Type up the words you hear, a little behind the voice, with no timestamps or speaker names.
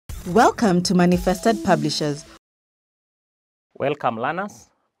Welcome to Manifested Publishers. Welcome learners,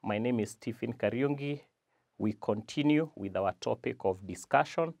 my name is Stephen Kariungi. We continue with our topic of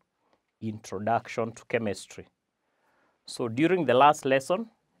discussion, Introduction to Chemistry. So during the last lesson,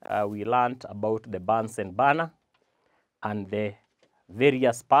 we learned about the Bunsen burner and the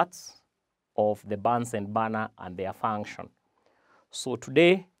various parts of the Bunsen burner and their function. So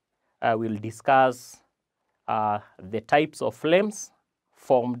today, we'll discuss the types of flames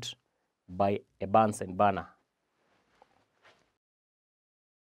formed by a Bunsen burner.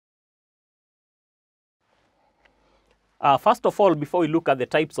 First of all, before we look at the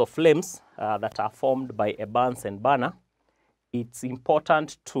types of flames that are formed by a Bunsen burner, it's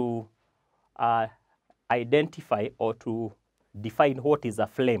important to identify or to define what is a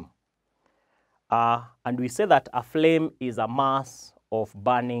flame. And we say that a flame is a mass of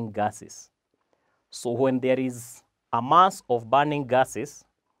burning gases. So when there is a mass of burning gases,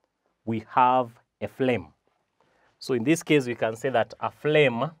 we have a flame. So in this case, we can say that a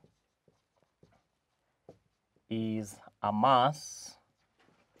flame is a mass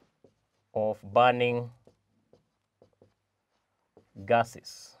of burning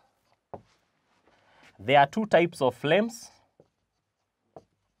gases. There are two types of flames.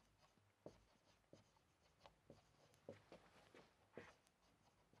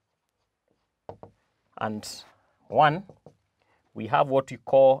 And one, we have what we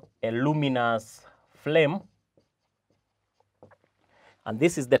call a luminous flame. And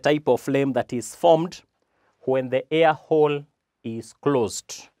this is the type of flame that is formed when the air hole is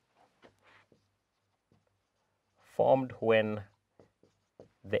closed. Formed when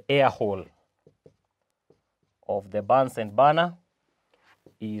the air hole of the Bunsen burner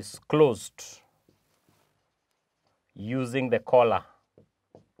is closed using the collar.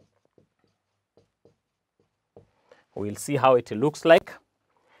 We'll see how it looks like.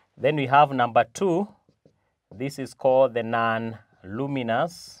 Then we have number two. This is called the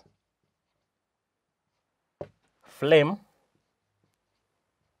non-luminous flame.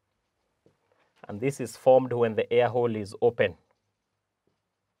 And this is formed when the air hole is open.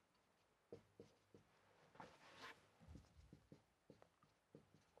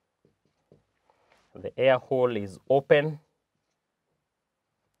 The air hole is open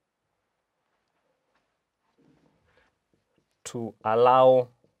to allow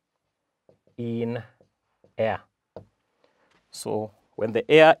in air. So when the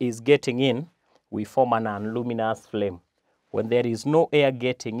air is getting in, we form a non-luminous flame. When there is no air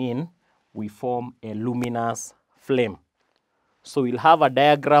getting in, we form a luminous flame. So we'll have a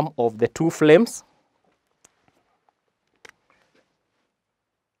diagram of the two flames.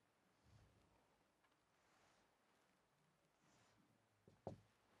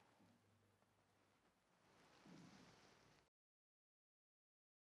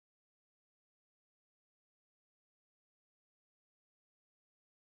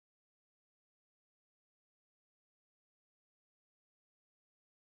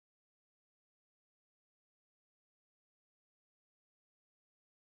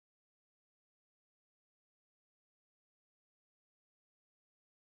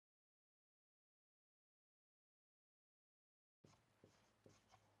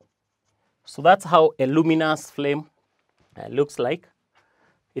 So that's how a luminous flame looks like.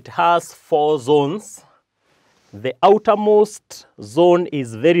 It has four zones. The outermost zone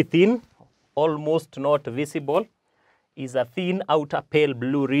is very thin, almost not visible. Is a thin outer pale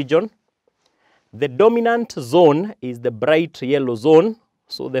blue region. The dominant zone is the bright yellow zone,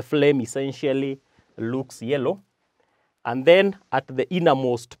 so the flame essentially looks yellow. And then at the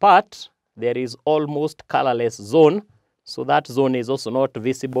innermost part, there is almost colorless zone. So that zone is also not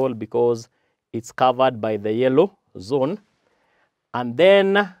visible because it's covered by the yellow zone. And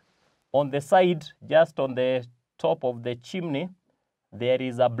then on the side, just on the top of the chimney, there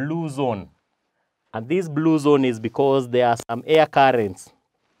is a blue zone. And this blue zone is because there are some air currents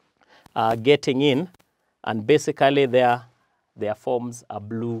getting in, and basically there forms a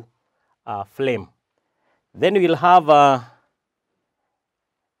blue flame. Then we'll have a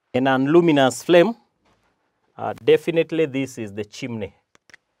non-luminous flame. Definitely this is the chimney.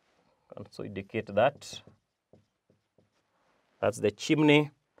 So indicate that. That's the chimney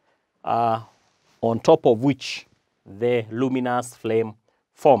on top of which the luminous flame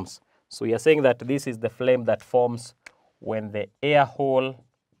forms. So you're saying that this is the flame that forms when the air hole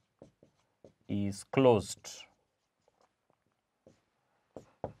is closed.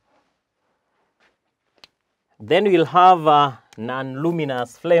 Then we'll have a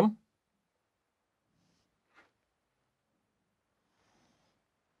non-luminous flame.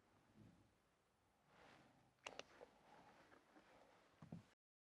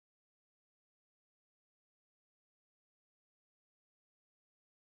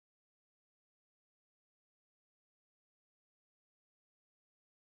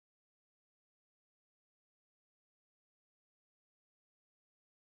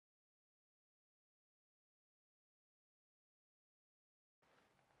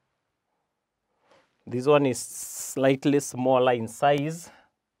 This one is slightly smaller in size.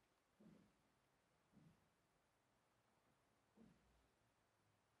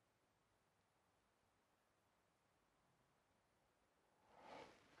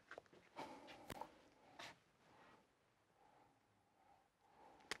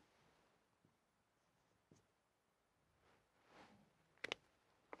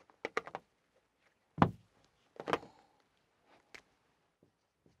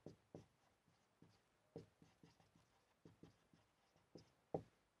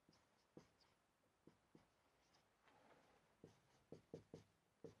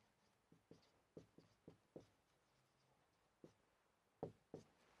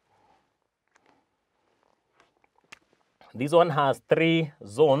 This one has 3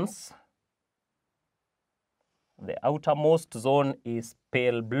 zones. The outermost zone is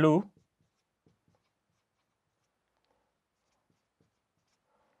pale blue.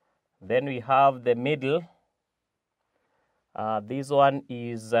 Then we have the middle. This one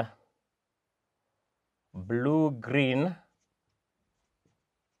is blue-green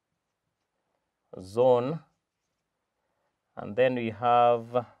zone. And then we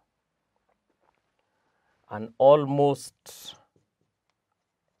have an almost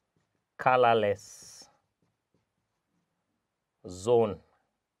colorless zone.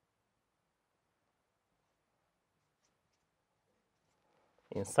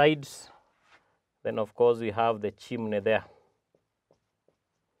 Inside, then of course we have the chimney there.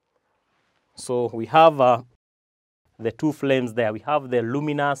 So we have the 2 flames there. We have the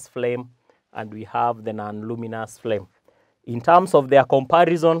luminous flame and we have the non-luminous flame. In terms of their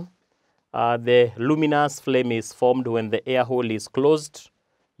comparison, the luminous flame is formed when the air hole is closed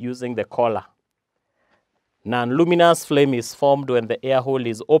using the collar. Non-luminous flame is formed when the air hole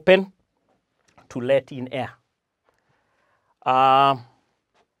is open to let in air.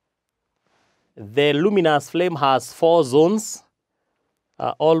 The luminous flame has 4 zones.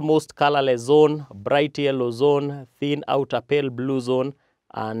 Almost colorless zone, bright yellow zone, thin outer pale blue zone,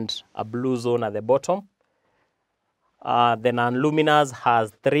 and a blue zone at the bottom. The non-luminous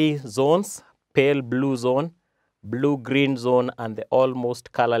has 3 zones, pale blue zone, blue-green zone, and the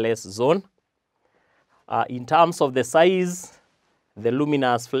almost colorless zone. In terms of the size, the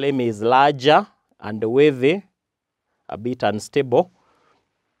luminous flame is larger and wavy, a bit unstable.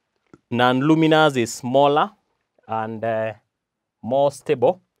 Non-luminous is smaller and more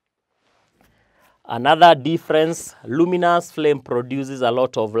stable. Another difference, luminous flame produces a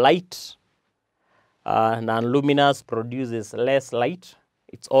lot of light. Non-luminous produces less light.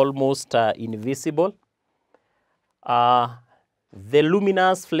 It's almost invisible. The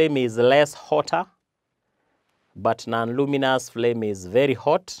luminous flame is less hotter, but non-luminous flame is very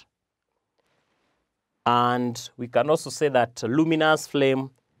hot. And we can also say that luminous flame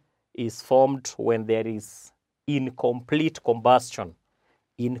is formed when there is incomplete combustion,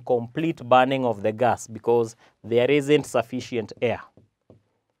 incomplete burning of the gas, because there isn't sufficient air.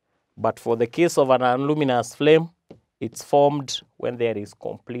 But for the case of an non-luminous flame, it's formed when there is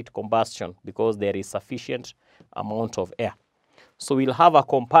complete combustion because there is sufficient amount of air. So we'll have a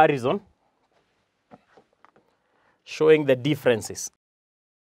comparison showing the differences.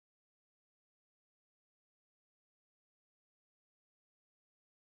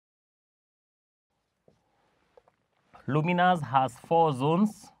 Luminous has 4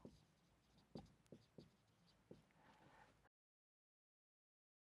 zones.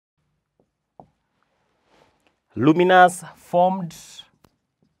 Luminous formed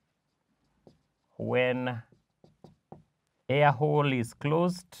when air hole is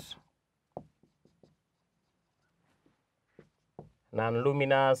closed.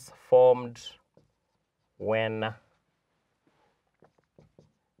 Non-luminous formed when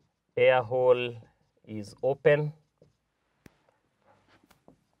air hole is open.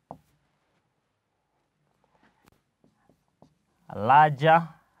 Larger,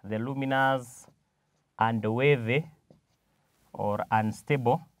 the luminous, and wavy or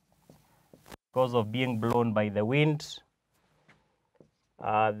unstable because of being blown by the wind.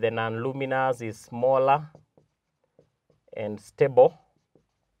 The non-luminous is smaller and stable.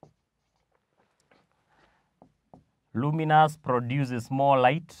 Luminous produces more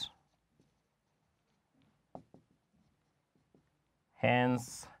light,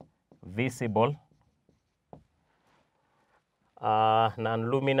 hence visible.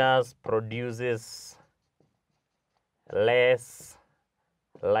 Non-luminous produces less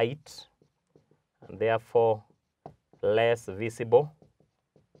light and therefore less visible.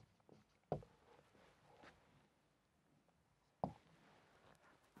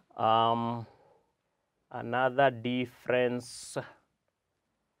 Another difference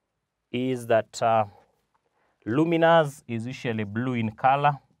is that luminous is usually blue in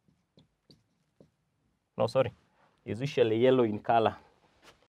color. No, sorry, is usually yellow in color.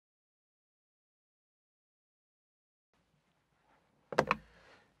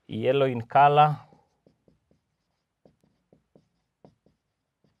 Yellow in color.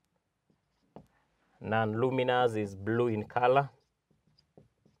 Non-luminous is blue in color.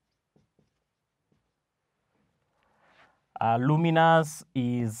 Luminous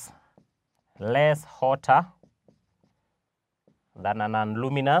is less hotter than a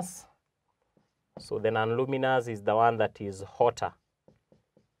non-luminous. So the non-luminous is the one that is hotter,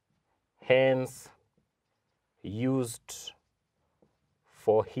 hence used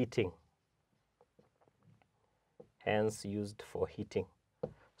for heating. Hence used for heating.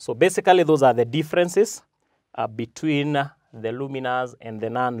 So basically those are the differences between the luminous and the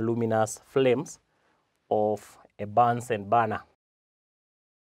non-luminous flames of a Bunsen burner.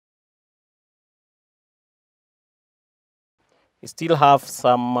 We still have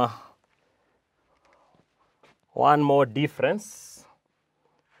one more difference,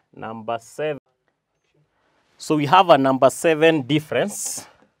 number 7. So we have a number 7 difference.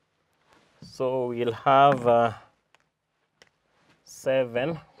 So we'll have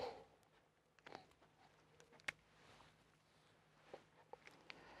 7.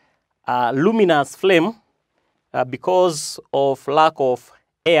 Luminous flame, because of lack of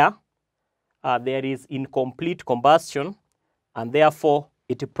air, there is incomplete combustion, and therefore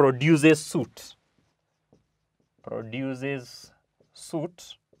it produces soot. Produces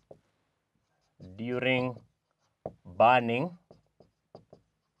soot during burning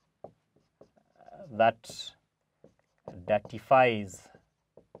that dirtifies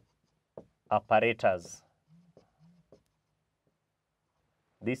apparatus.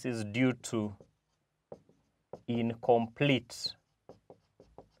 This is due to incomplete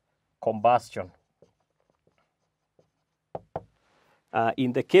combustion.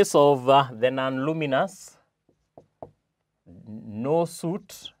 In the case of the non-luminous, no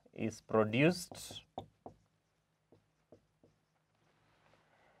soot is produced,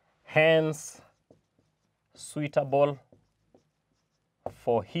 hence suitable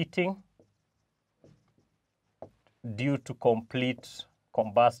for heating due to complete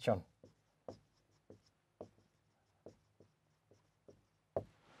combustion.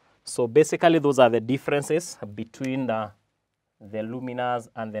 So basically those are the differences between the luminous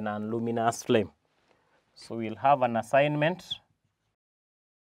and the non-luminous flame. So we'll have an assignment.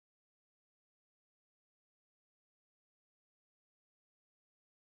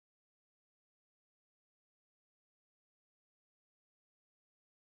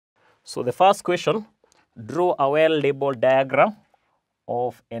 So the first question, draw a well-labeled diagram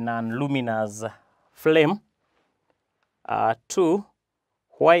of a non-luminous flame. 2,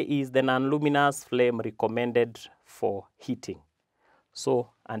 why is the non-luminous flame recommended for heating? So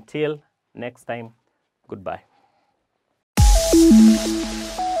until next time, goodbye.